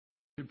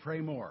to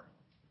pray more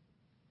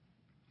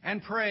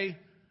and pray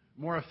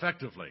more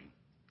effectively.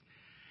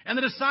 And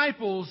the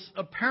disciples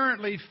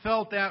apparently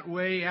felt that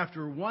way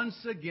after once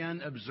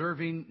again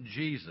observing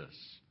Jesus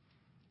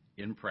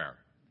in prayer.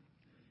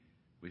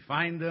 We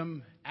find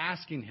them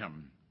asking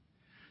him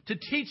to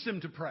teach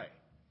them to pray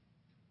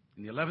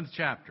in the 11th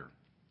chapter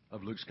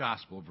of Luke's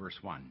Gospel, verse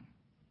 1.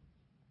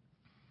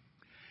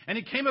 And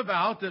it came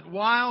about that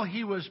while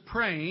he was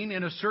praying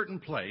in a certain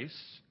place,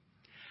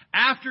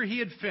 after he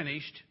had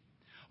finished,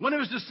 one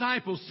of his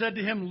disciples said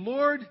to him,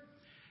 "Lord,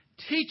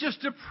 teach us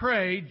to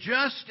pray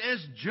just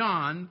as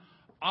John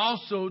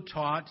also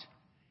taught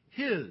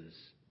his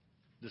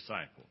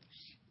disciples."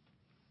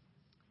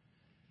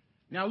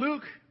 Now,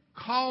 Luke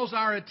calls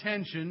our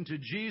attention to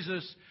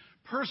Jesus'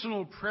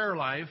 personal prayer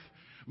life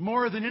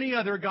more than any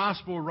other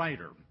gospel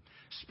writer,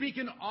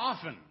 speaking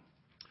often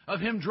of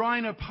him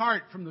drawing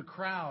apart from the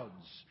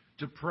crowds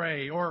to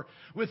pray, or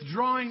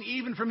withdrawing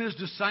even from his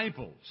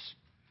disciples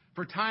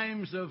for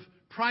times of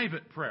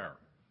private prayer.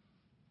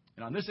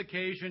 And on this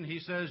occasion, he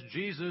says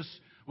Jesus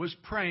was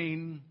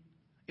praying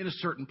in a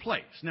certain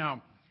place.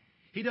 Now,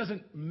 he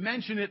doesn't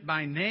mention it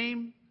by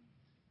name,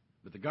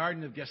 but the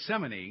Garden of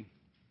Gethsemane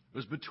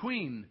was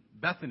between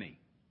Bethany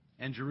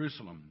and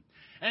Jerusalem.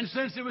 And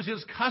since it was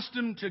his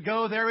custom to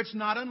go there, it's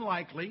not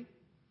unlikely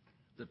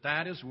that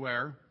that is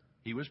where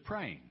he was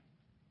praying.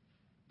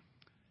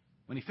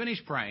 When he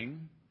finished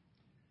praying,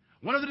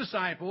 one of the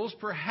disciples,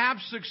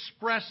 perhaps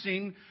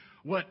expressing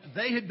what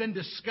they had been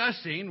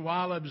discussing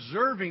while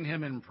observing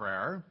him in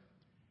prayer,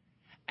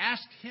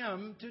 asked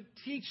him to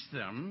teach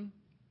them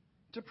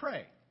to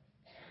pray,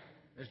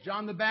 as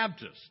John the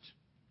Baptist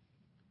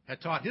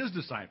had taught his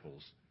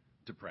disciples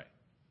to pray.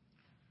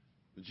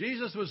 But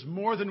Jesus was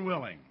more than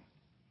willing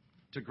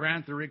to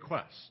grant the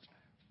request.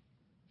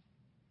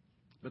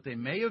 But they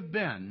may have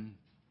been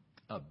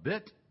a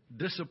bit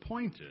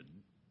disappointed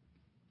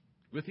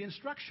with the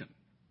instruction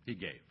he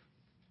gave.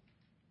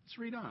 Let's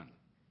read on.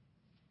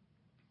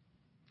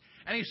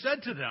 And he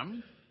said to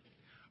them,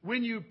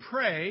 "When you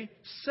pray,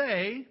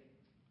 say,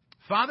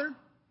 'Father,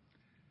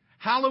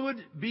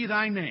 hallowed be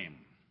thy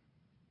name.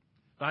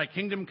 Thy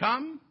kingdom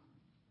come.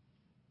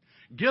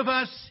 Give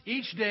us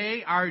each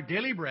day our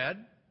daily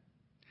bread,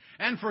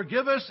 and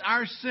forgive us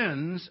our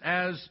sins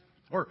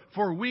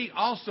for we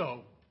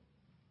also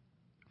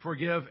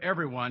forgive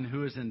everyone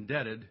who is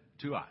indebted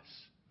to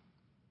us.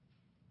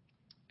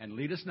 And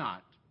lead us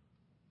not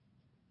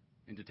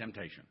into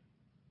temptation.'"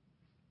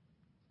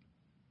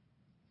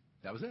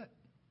 That was it.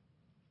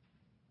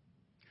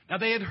 Now,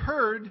 they had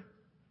heard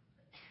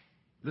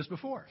this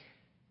before.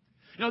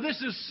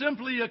 This is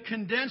simply a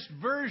condensed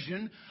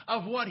version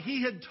of what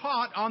he had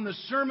taught on the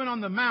Sermon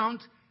on the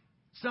Mount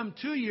some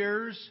 2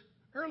 years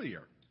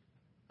earlier.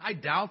 I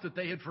doubt that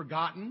they had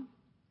forgotten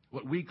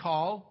what we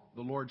call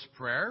the Lord's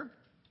Prayer,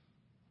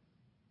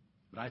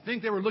 but I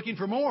think they were looking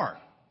for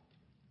more.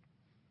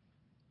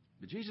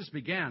 But Jesus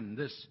began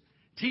this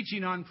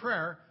teaching on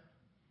prayer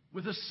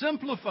with a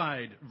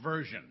simplified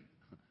version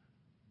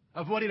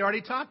of what he'd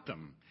already taught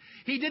them.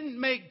 He didn't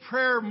make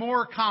prayer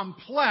more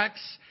complex.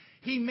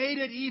 He made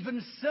it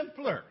even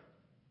simpler.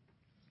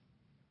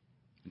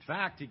 In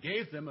fact, he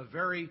gave them a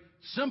very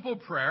simple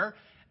prayer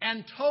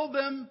and told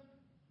them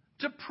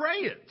to pray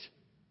it.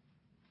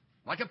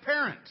 Like a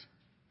parent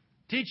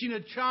teaching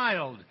a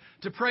child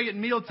to pray at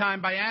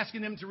mealtime by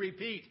asking them to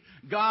repeat,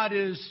 "God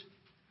is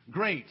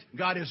great,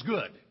 God is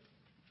good."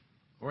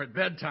 Or at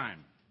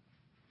bedtime,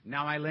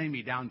 "Now I lay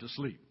me down to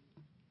sleep."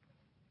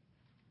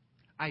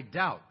 I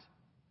doubt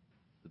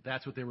that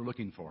that's what they were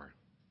looking for.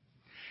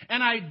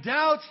 And I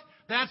doubt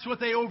that's what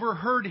they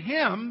overheard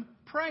him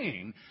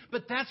praying,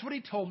 but that's what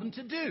he told them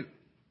to do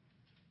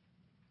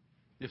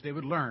if they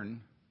would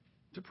learn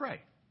to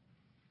pray.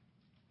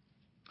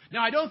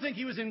 Now, I don't think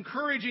he was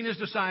encouraging his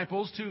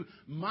disciples to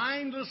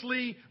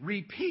mindlessly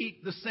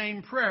repeat the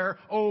same prayer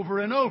over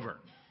and over.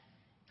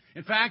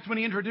 In fact, when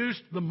he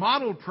introduced the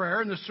model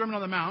prayer in the Sermon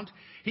on the Mount,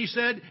 he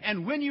said,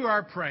 "And when you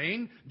are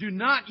praying, do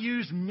not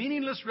use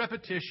meaningless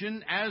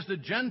repetition as the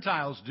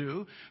Gentiles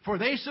do, for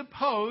they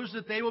suppose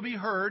that they will be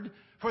heard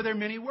for their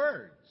many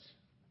words."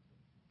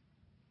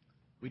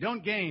 We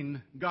don't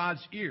gain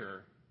God's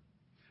ear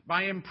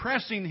by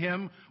impressing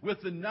him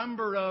with the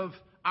number of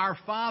Our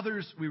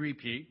Fathers we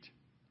repeat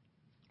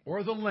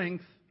or the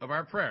length of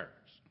our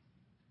prayers.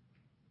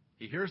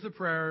 He hears the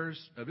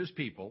prayers of his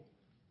people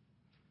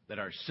that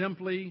are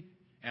simply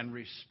and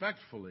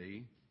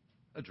respectfully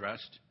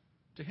addressed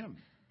to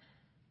him.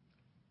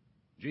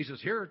 Jesus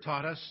here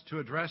taught us to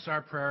address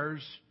our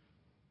prayers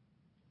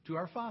to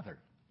our Father.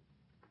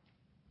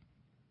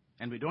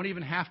 And we don't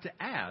even have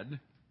to add,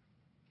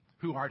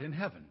 "Who art in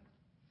heaven."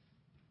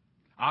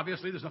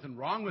 Obviously, there's nothing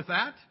wrong with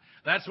that.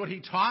 That's what he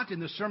taught in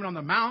the Sermon on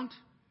the Mount.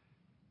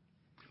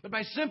 But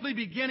by simply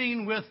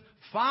beginning with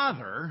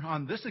Father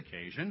on this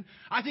occasion,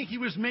 I think he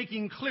was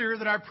making clear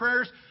that our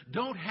prayers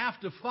don't have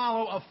to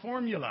follow a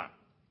formula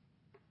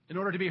in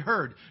order to be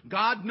heard.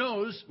 God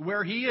knows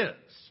where he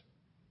is.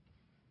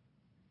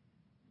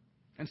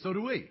 And so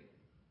do we.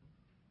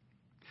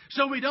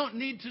 So we don't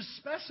need to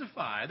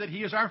specify that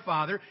He is our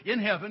Father in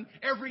heaven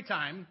every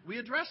time we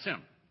address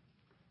Him.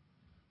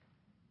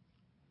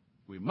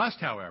 We must,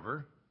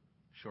 however,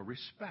 show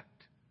respect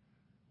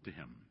to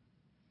Him.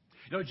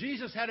 You know,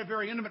 Jesus had a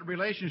very intimate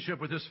relationship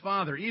with His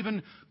Father,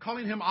 even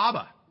calling Him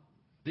Abba,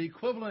 the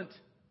equivalent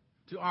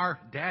to our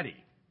daddy.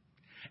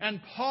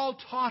 And Paul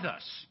taught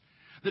us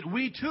that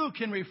we too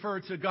can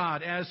refer to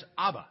God as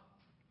Abba.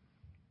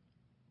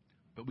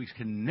 But we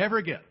can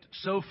never get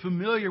so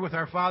familiar with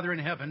our Father in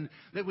heaven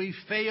that we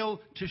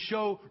fail to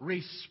show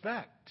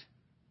respect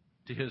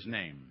to His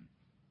name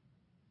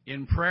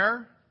in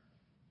prayer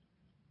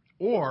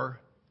or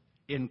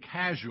in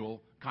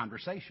casual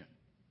conversation.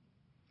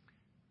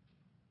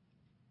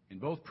 In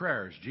both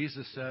prayers,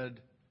 Jesus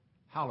said,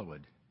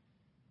 "Hallowed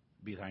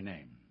be thy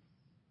name."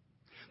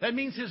 That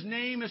means His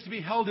name is to be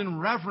held in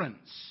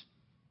reverence.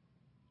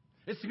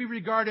 It's to be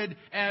regarded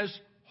as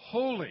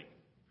holy.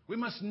 We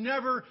must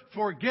never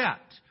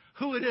forget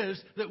who it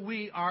is that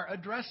we are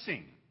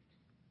addressing.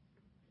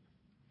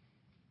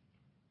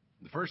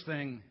 The first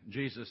thing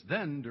Jesus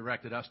then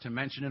directed us to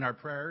mention in our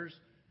prayers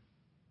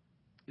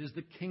is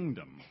the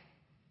kingdom.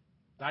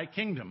 Thy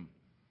kingdom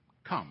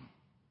come.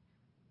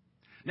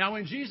 Now,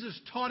 when Jesus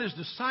taught His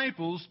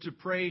disciples to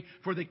pray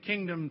for the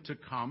kingdom to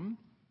come,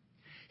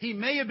 He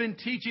may have been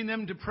teaching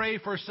them to pray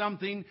for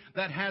something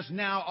that has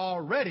now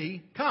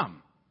already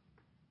come.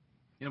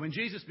 You know, when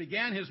Jesus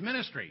began His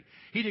ministry,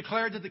 He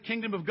declared that the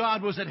kingdom of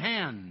God was at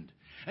hand.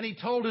 And He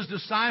told His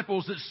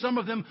disciples that some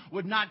of them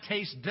would not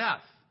taste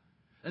death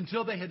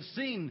until they had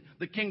seen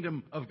the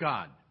kingdom of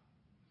God.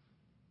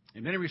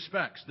 In many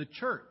respects, the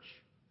church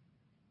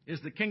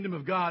is the kingdom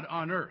of God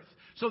on earth.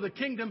 So the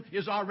kingdom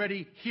is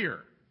already here.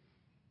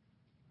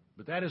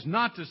 But that is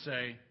not to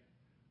say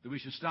that we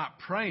should stop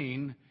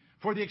praying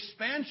for the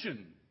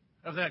expansion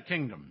of that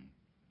kingdom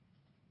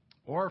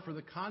or for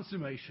the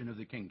consummation of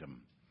the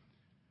kingdom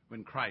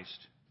when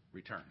Christ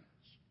returns.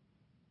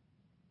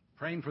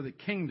 Praying for the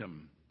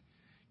kingdom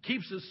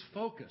keeps us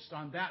focused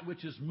on that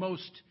which is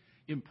most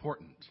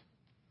important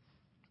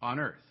on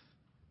earth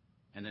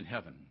and in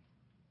heaven,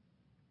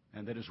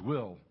 and that is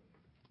will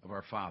of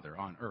our Father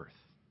on earth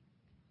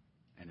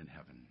and in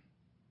heaven.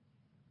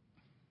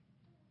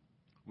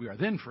 We are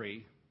then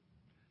free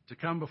to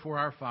come before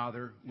our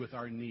Father with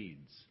our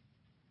needs,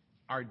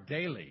 our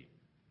daily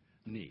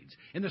needs.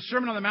 In the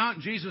Sermon on the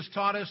Mount, Jesus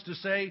taught us to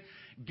say,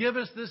 "Give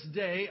us this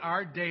day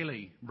our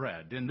daily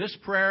bread." In this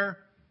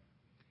prayer,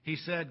 He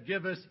said,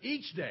 "Give us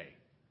each day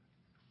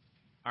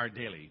our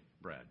daily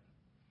bread."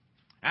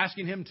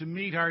 Asking Him to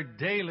meet our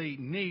daily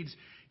needs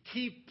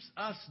keeps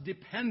us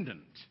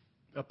dependent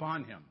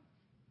upon Him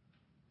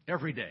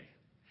every day.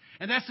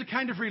 And that's the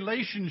kind of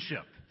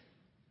relationship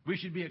we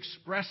should be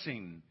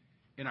expressing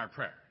in our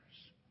prayers.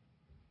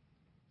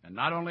 And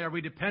not only are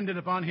we dependent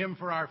upon Him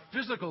for our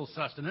physical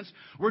sustenance,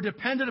 we're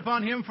dependent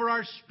upon Him for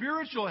our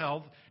spiritual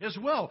health as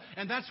well.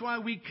 And that's why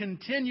we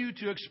continue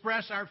to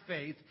express our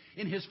faith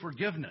in His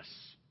forgiveness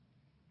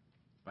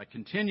by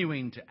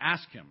continuing to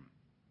ask Him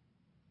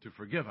to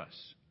forgive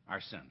us our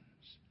sins.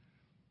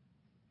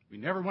 We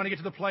never want to get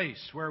to the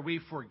place where we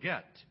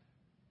forget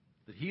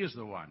that He is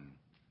the one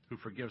who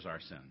forgives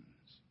our sins.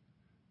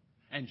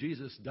 And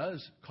Jesus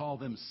does call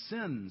them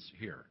sins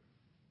here,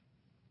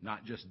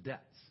 not just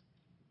debts.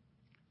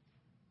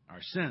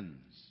 Our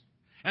sins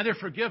and their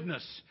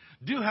forgiveness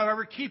do,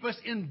 however, keep us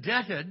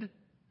indebted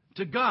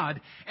to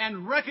God,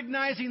 and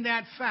recognizing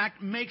that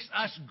fact makes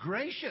us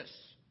gracious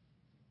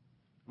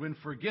when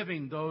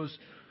forgiving those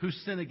who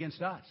sin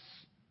against us,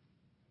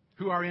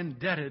 who are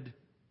indebted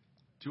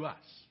to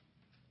us.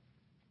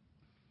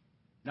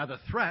 Now, the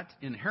threat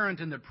inherent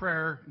in the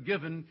prayer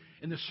given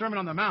in the Sermon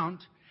on the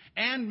Mount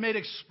and made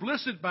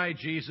explicit by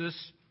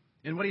Jesus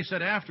in what He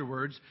said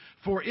afterwards,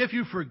 "For if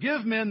you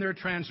forgive men their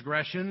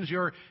transgressions,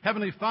 your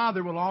heavenly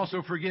Father will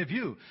also forgive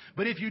you.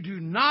 But if you do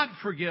not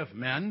forgive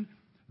men,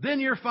 then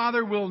your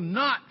Father will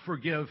not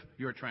forgive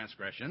your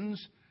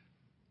transgressions."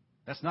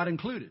 That's not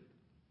included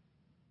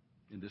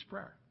in this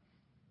prayer.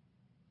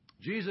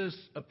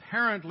 Jesus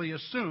apparently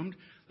assumed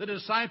the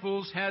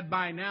disciples had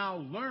by now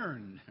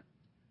learned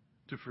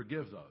to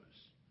forgive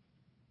those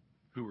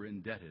who were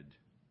indebted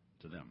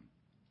to them.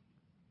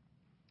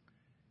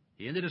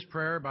 He ended His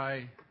prayer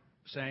by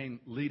saying,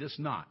 "Lead us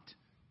not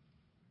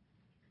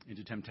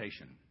into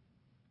temptation."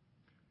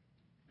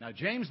 Now,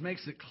 James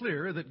makes it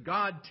clear that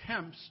God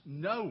tempts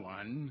no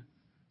one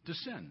to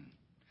sin,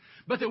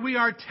 but that we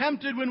are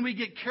tempted when we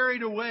get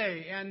carried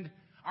away and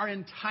are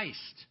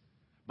enticed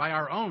by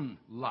our own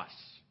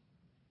lusts.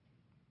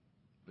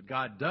 But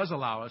God does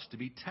allow us to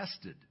be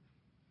tested,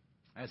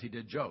 as He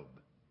did Job.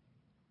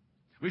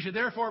 We should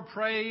therefore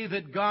pray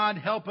that God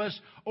help us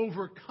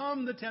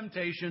overcome the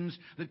temptations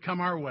that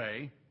come our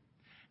way,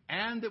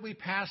 and that we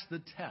pass the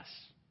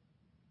tests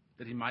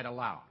that He might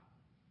allow,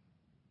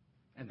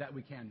 and that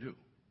we can do.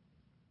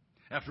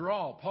 After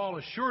all, Paul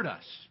assured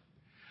us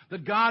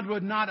that God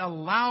would not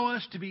allow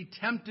us to be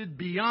tempted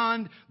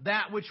beyond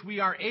that which we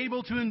are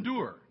able to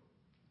endure,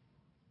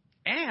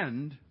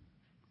 and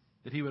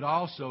that He would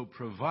also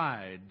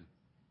provide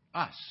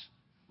us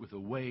with a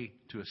way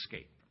to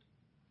escape.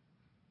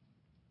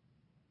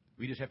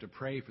 We just have to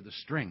pray for the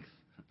strength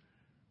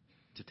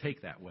to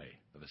take that way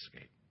of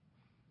escape.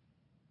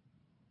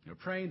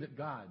 Praying that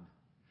God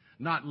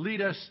not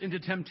lead us into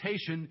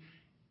temptation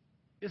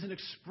is an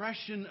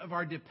expression of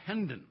our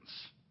dependence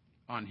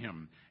on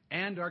Him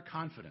and our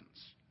confidence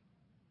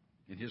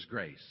in His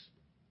grace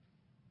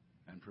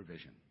and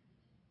provision.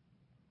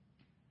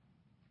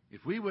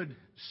 If we would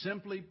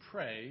simply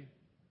pray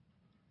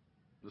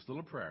this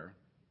little prayer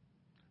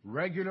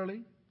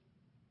regularly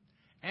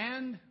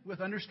and with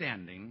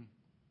understanding,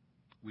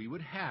 we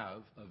would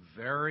have a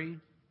very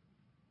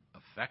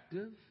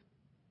effective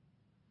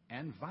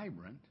and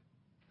vibrant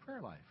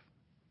prayer life.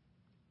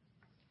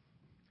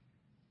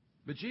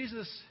 But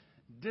Jesus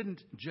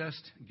didn't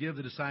just give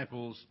the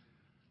disciples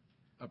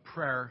a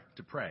prayer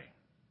to pray.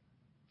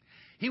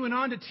 He went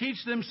on to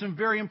teach them some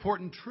very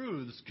important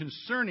truths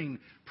concerning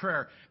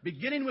prayer,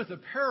 beginning with a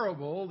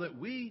parable that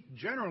we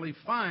generally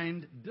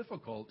find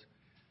difficult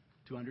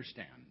to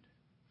understand.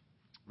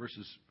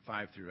 Verses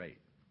 5 through 8.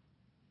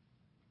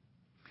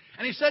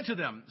 And he said to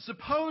them,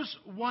 "Suppose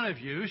one of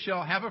you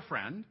shall have a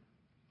friend,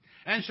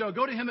 and shall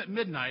go to him at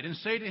midnight, and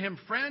say to him,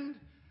 'Friend,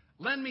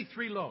 lend me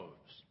 3 loaves.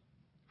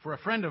 For a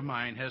friend of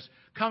mine has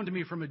come to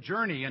me from a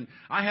journey, and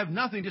I have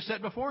nothing to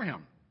set before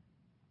him.'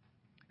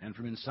 And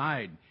from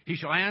inside he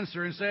shall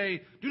answer and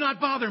say, 'Do not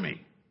bother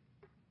me.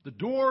 The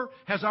door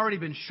has already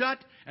been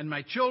shut, and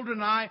my children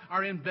and I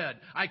are in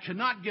bed. I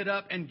cannot get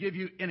up and give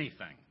you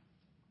anything.'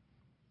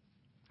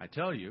 I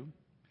tell you,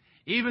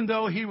 even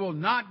though he will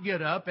not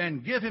get up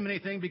and give him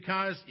anything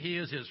because he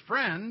is his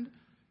friend,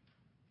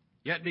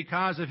 yet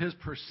because of his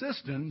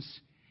persistence,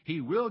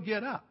 he will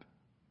get up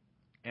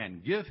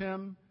and give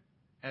him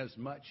as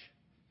much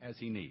as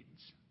he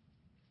needs."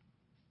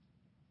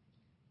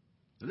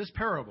 Now, this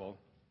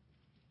parable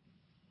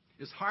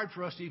is hard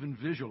for us to even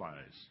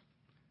visualize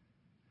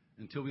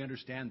until we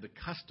understand the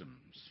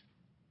customs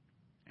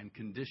and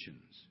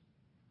conditions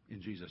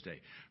in Jesus'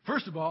 day.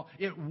 First of all,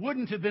 it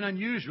wouldn't have been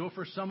unusual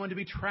for someone to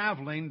be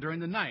traveling during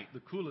the night, the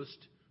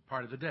coolest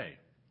part of the day.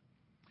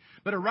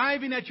 But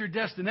arriving at your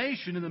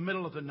destination in the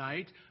middle of the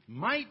night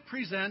might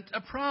present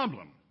a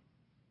problem.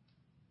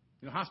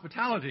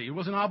 Hospitality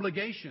was an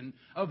obligation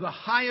of the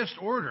highest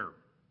order,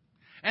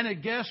 and a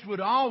guest would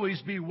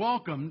always be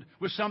welcomed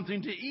with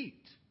something to eat.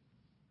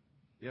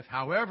 If,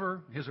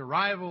 however, his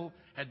arrival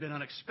had been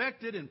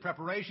unexpected and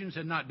preparations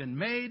had not been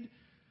made,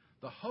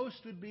 the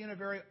host would be in a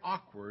very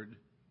awkward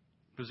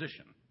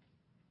position.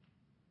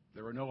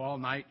 There were no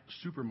all-night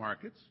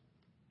supermarkets,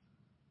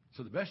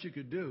 so the best you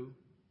could do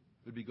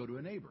would be go to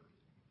a neighbor,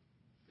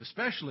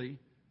 especially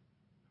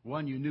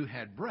one you knew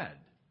had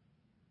bread,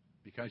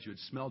 because you had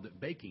smelled it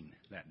baking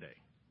that day.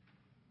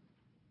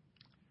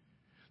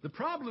 The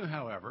problem,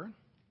 however,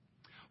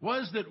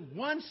 was that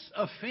once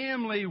a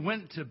family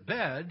went to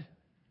bed,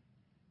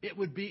 it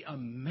would be a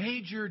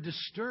major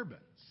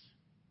disturbance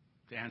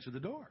to answer the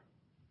door.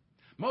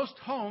 Most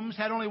homes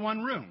had only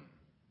one room,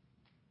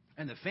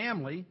 and the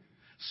family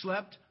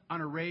slept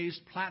on a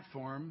raised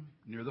platform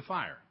near the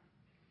fire.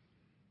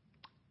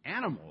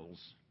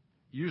 Animals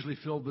usually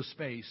filled the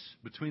space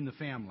between the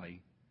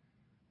family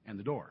and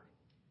the door.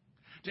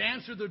 To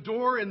answer the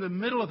door in the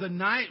middle of the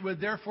night would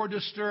therefore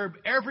disturb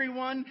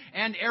everyone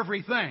and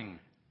everything.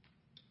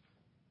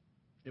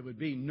 It would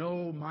be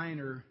no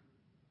minor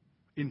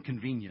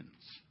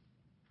inconvenience.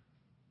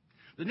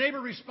 The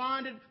neighbor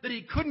responded that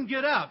he couldn't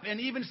get up and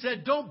even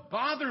said, "Don't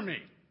bother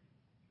me."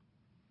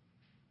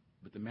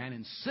 But the man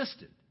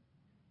insisted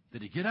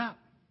that he get up,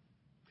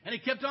 and he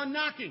kept on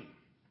knocking.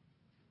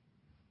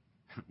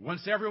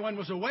 Once everyone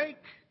was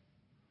awake,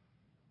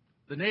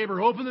 the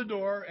neighbor opened the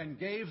door and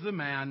gave the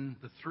man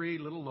the 3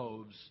 little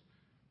loaves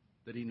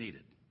that he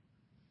needed.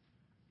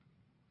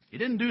 He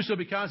didn't do so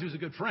because he was a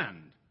good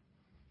friend.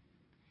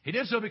 He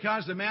did so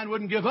because the man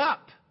wouldn't give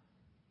up.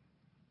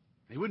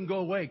 He wouldn't go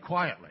away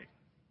quietly.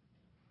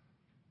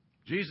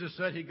 Jesus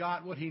said he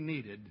got what he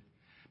needed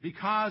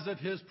because of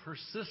his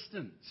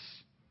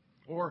persistence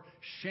or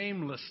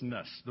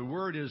shamelessness. The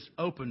word is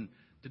open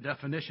to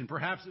definition.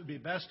 Perhaps it would be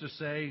best to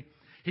say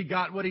he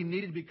got what he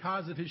needed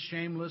because of his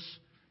shameless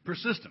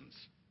persistence.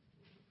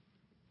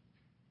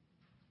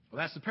 Well,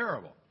 that's the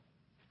parable.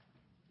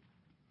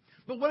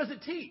 But what does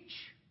it teach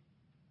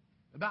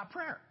about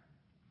prayer?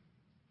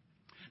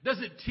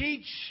 Does it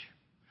teach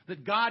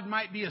that God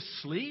might be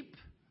asleep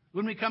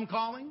when we come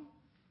calling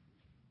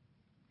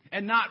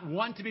and not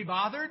want to be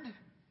bothered?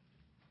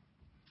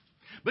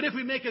 But if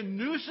we make a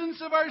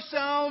nuisance of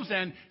ourselves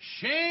and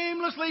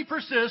shamelessly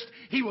persist,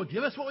 He will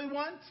give us what we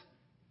want?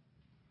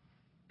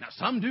 Now,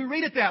 some do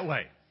read it that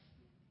way.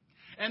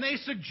 And they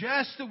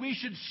suggest that we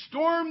should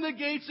storm the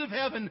gates of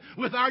heaven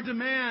with our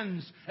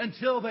demands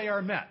until they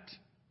are met.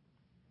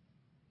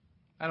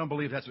 I don't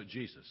believe that's what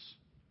Jesus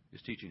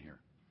is teaching here.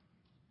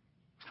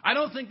 I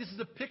don't think this is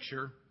a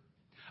picture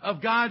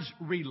of God's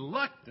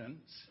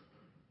reluctance,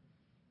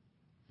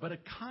 but a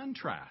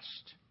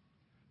contrast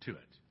to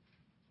it.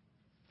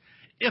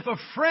 If a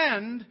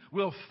friend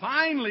will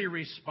finally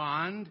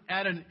respond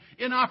at an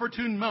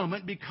inopportune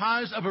moment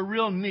because of a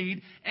real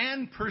need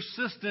and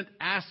persistent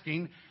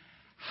asking,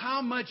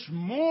 how much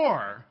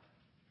more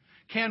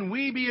can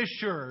we be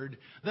assured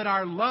that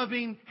our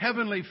loving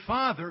Heavenly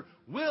Father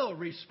will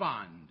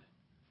respond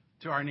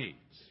to our needs?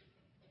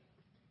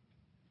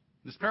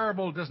 This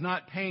parable does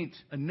not paint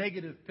a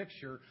negative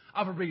picture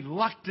of a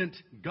reluctant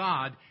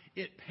God.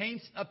 It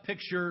paints a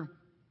picture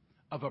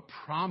of a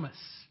promise.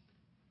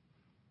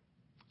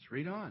 Let's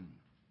read on.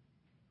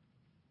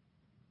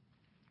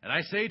 And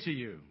I say to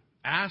you,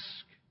 ask,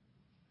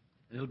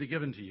 and it will be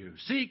given to you.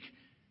 Seek,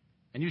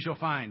 and you shall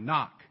find.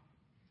 Knock,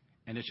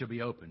 and it shall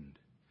be opened.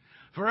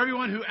 For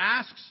everyone who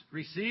asks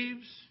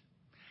receives,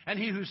 and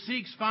he who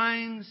seeks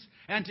finds,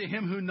 and to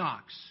him who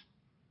knocks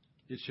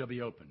it shall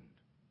be opened.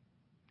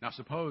 Now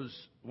suppose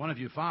one of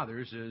you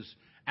fathers is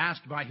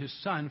asked by his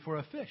son for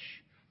a fish.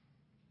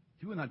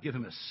 He will not give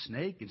him a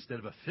snake instead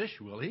of a fish,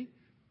 will he?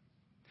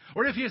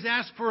 Or if he is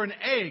asked for an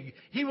egg,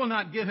 he will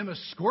not give him a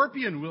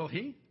scorpion, will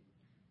he?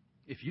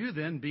 If you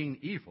then, being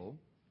evil,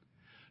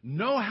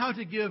 know how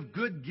to give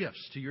good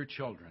gifts to your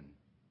children,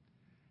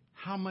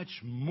 how much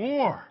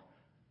more,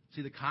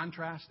 see the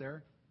contrast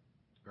there?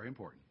 Very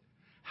important.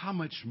 How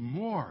much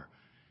more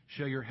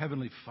shall your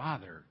heavenly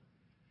Father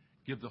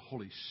give the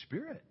Holy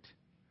Spirit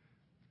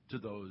to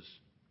those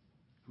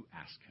who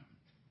ask him?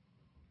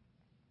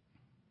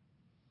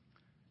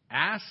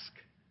 Ask,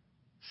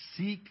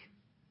 seek,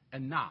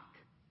 and knock.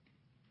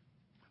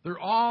 They're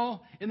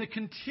all in the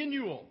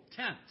continual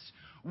tense.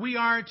 We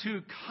are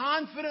to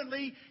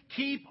confidently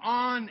keep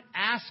on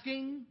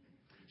asking,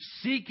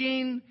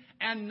 seeking,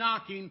 and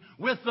knocking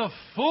with the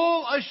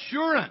full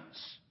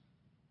assurance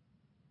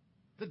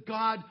that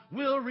God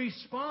will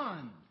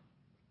respond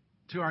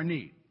to our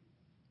need.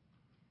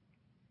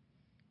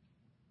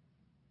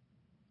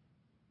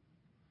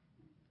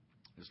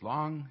 As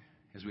long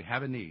as we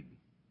have a need,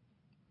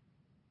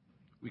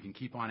 we can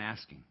keep on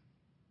asking.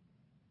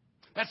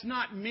 That's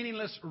not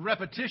meaningless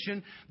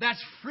repetition.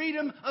 That's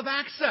freedom of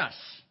access.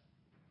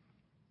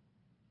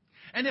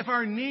 And if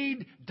our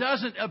need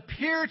doesn't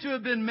appear to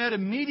have been met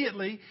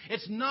immediately,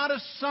 it's not a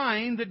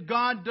sign that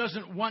God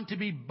doesn't want to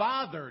be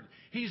bothered.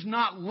 He's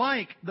not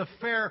like the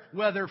fair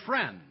weather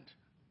friend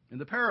in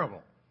the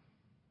parable.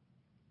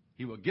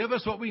 He will give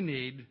us what we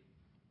need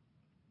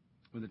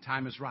when the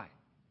time is right.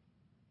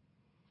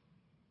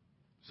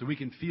 So we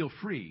can feel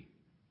free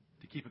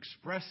to keep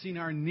expressing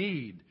our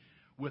need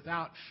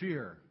without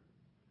fear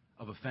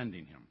of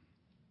offending him.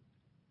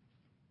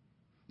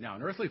 Now,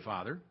 an earthly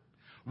father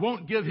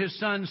won't give his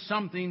son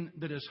something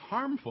that is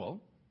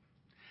harmful,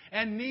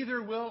 and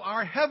neither will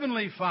our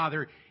heavenly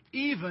Father,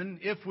 even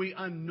if we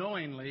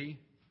unknowingly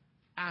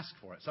ask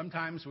for it.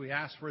 Sometimes we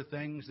ask for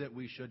things that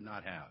we should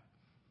not have,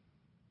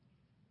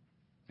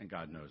 and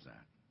God knows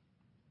that.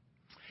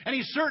 And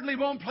he certainly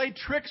won't play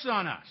tricks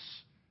on us,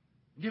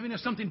 giving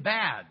us something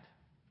bad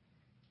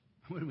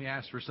when we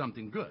ask for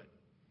something good.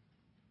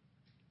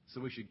 So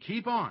we should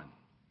keep on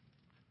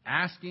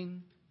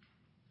asking,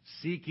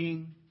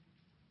 seeking,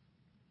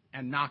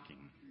 and knocking,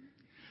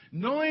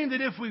 knowing that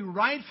if we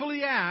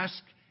rightfully ask,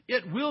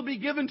 it will be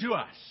given to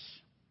us.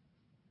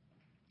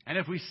 And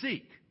if we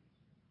seek,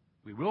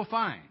 we will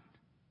find.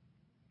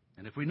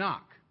 And if we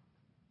knock,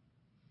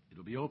 it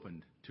will be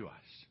opened to us.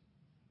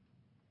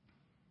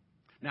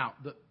 Now,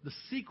 the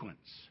sequence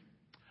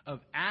of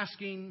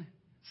asking,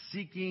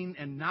 seeking,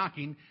 and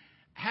knocking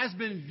has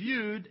been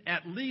viewed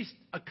at least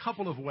a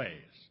couple of ways.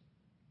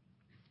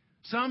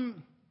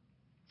 Some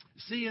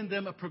see in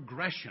them a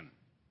progression,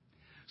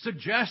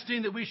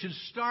 suggesting that we should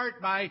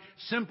start by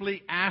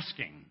simply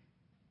asking,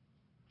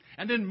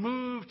 and then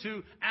move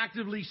to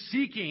actively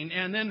seeking,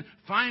 and then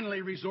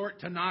finally resort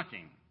to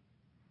knocking.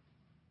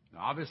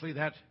 Now, obviously,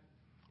 that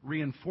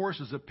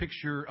reinforces a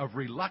picture of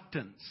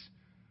reluctance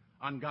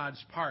on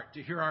God's part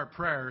to hear our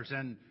prayers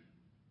and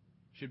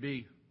should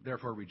be,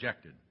 therefore,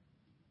 rejected.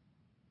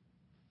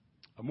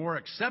 A more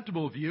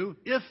acceptable view,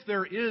 if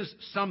there is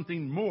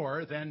something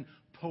more than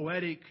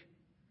poetic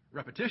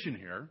repetition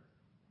here,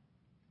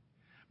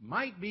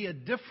 might be a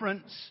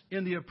difference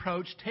in the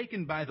approach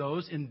taken by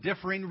those in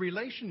differing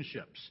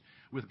relationships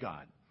with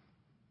God.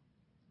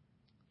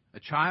 A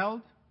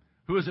child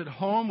who is at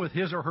home with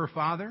his or her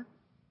father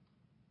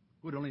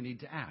would only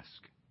need to ask.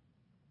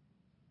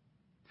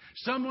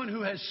 Someone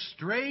who has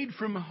strayed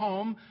from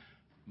home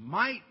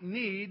might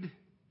need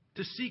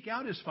to seek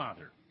out his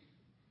father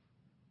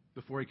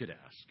before he could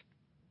ask.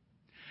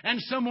 And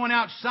someone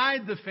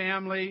outside the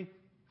family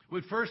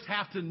would first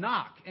have to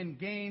knock and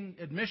gain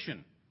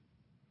admission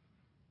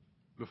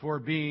before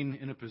being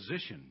in a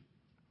position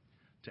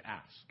to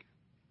ask.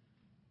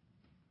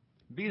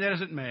 Be that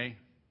as it may,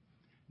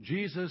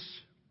 Jesus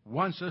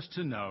wants us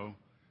to know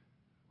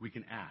we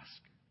can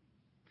ask,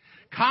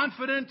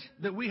 confident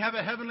that we have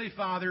a heavenly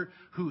Father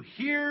who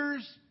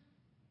hears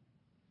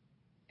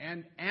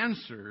and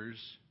answers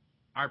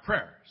our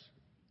prayers.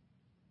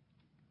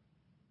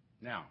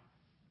 Now,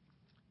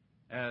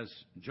 as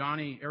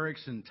Johnny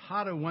Erickson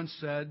Tada once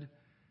said,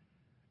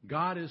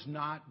 God is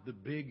not the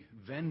big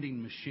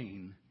vending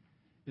machine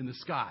in the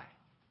sky.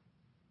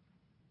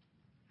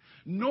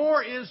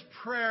 Nor is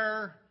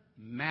prayer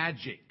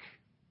magic,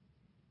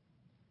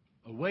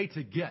 a way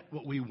to get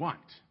what we want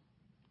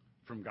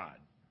from God.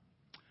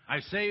 I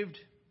saved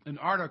an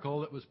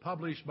article that was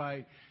published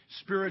by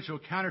Spiritual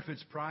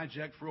Counterfeits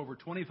Project for over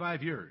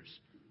 25 years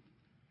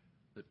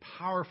that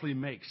powerfully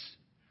makes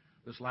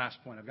this last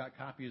point. I've got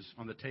copies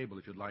on the table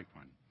if you'd like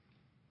one.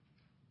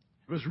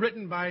 It was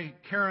written by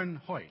Karen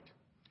Hoyt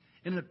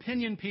in an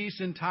opinion piece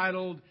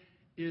entitled,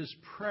 "Is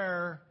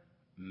Prayer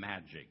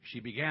Magic?" She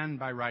began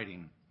by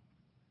writing,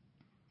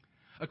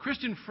 "A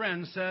Christian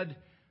friend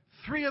said,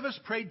 3 of us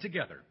prayed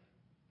together.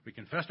 We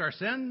confessed our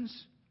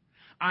sins.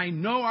 I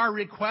know our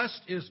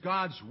request is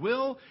God's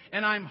will,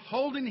 and I'm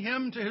holding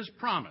him to his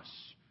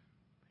promise.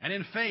 And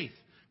in faith,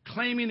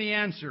 claiming the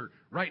answer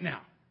right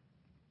now.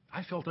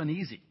 I felt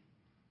uneasy.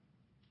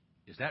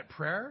 Is that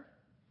prayer?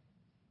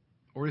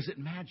 Or is it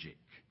magic?"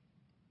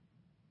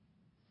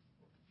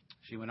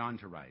 She went on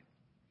to write,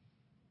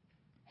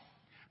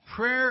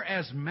 "Prayer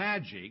as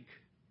magic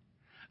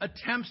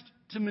attempts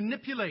to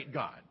manipulate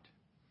God.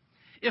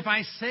 If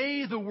I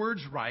say the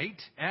words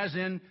right, as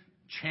in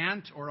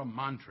chant or a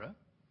mantra,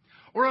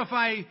 or if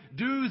I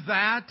do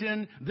that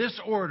in this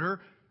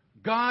order,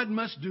 God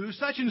must do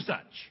such and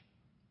such.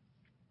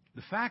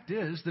 The fact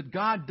is that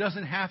God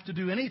doesn't have to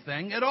do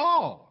anything at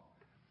all.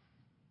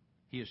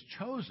 He has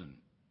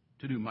chosen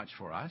to do much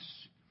for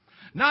us,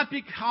 not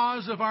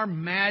because of our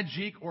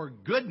magic or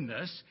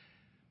goodness,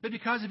 but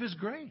because of his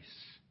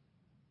grace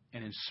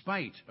and in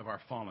spite of our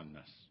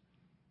fallenness.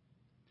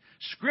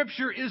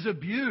 Scripture is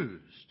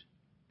abused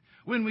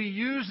when we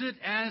use it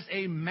as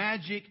a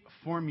magic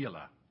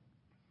formula.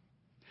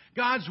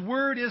 God's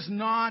word is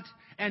not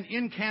an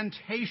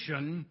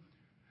incantation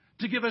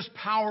to give us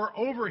power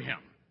over him,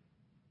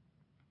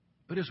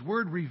 but his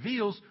word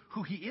reveals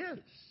who he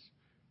is.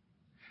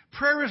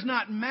 Prayer is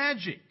not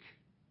magic.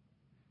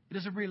 It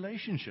is a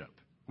relationship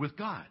with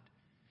God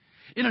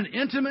in an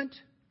intimate,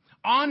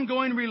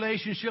 ongoing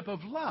relationship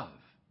of love,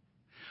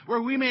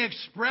 where we may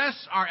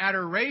express our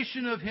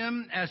adoration of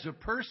him as a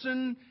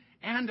person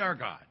and our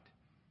God.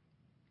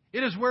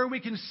 It is where we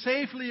can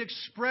safely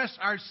express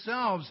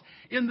ourselves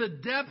in the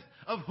depth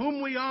of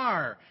whom we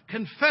are,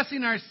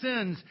 confessing our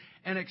sins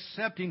and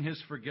accepting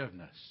his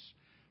forgiveness.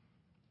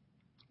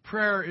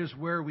 Prayer is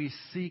where we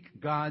seek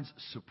God's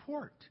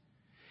support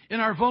in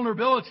our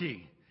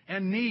vulnerability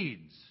and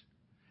needs.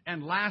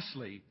 And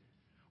lastly,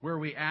 where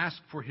we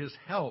ask for his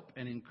help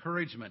and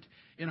encouragement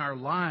in our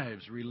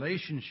lives,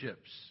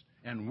 relationships,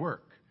 and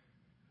work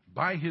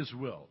by his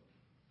will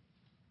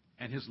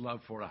and his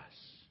love for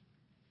us.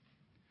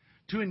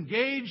 To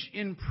engage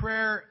in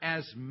prayer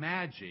as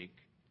magic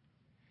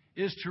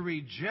is to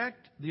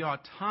reject the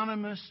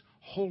autonomous,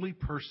 holy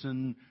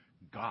person,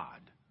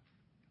 God.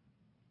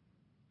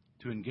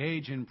 To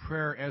engage in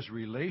prayer as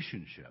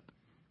relationship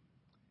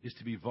is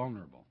to be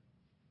vulnerable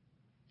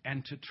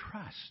and to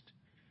trust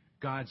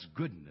God's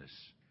goodness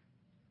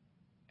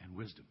and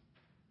wisdom.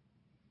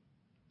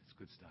 It's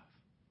good stuff.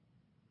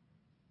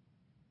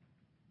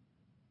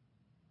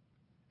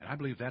 And I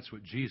believe that's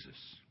what Jesus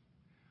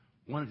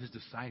wanted his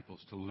disciples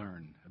to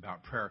learn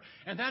about prayer.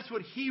 And that's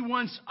what he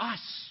wants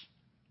us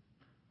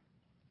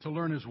to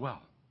learn as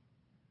well.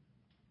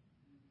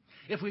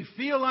 If we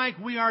feel like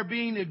we are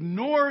being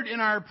ignored in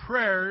our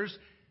prayers,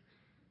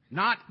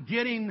 not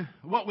getting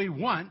what we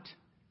want,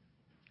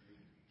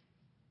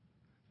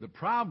 the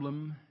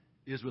problem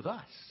is with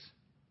us.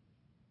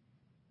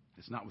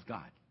 It's not with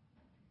God.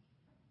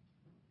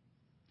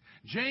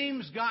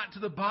 James got to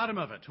the bottom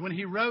of it when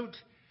he wrote,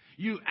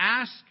 "You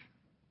ask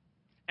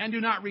and do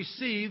not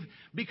receive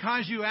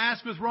because you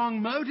ask with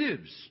wrong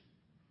motives,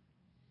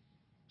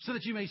 so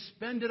that you may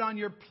spend it on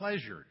your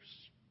pleasures."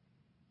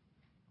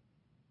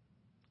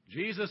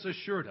 Jesus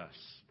assured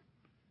us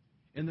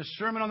in the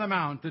Sermon on the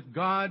Mount that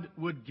God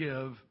would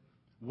give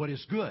what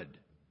is good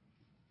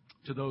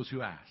to those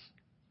who ask.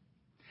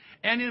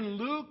 And in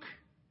Luke,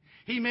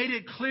 he made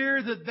it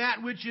clear that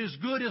that which is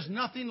good is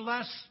nothing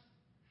less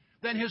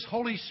than his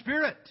Holy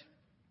Spirit.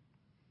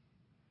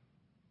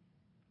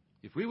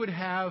 If we would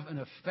have an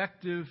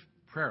effective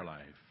prayer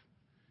life,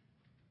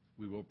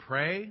 we will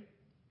pray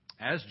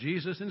as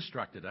Jesus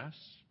instructed us,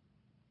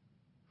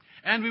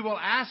 and we will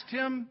ask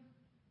him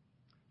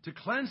to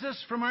cleanse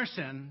us from our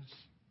sins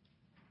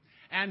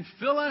and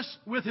fill us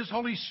with his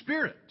Holy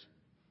Spirit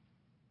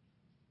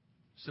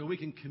so we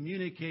can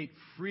communicate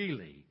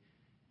freely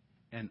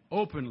and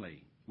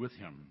openly with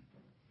him,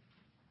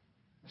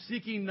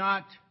 seeking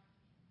not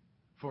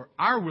for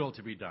our will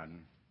to be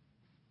done,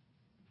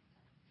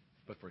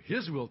 but for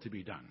his will to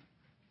be done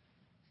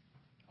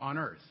on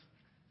earth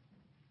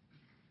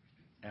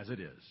as it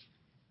is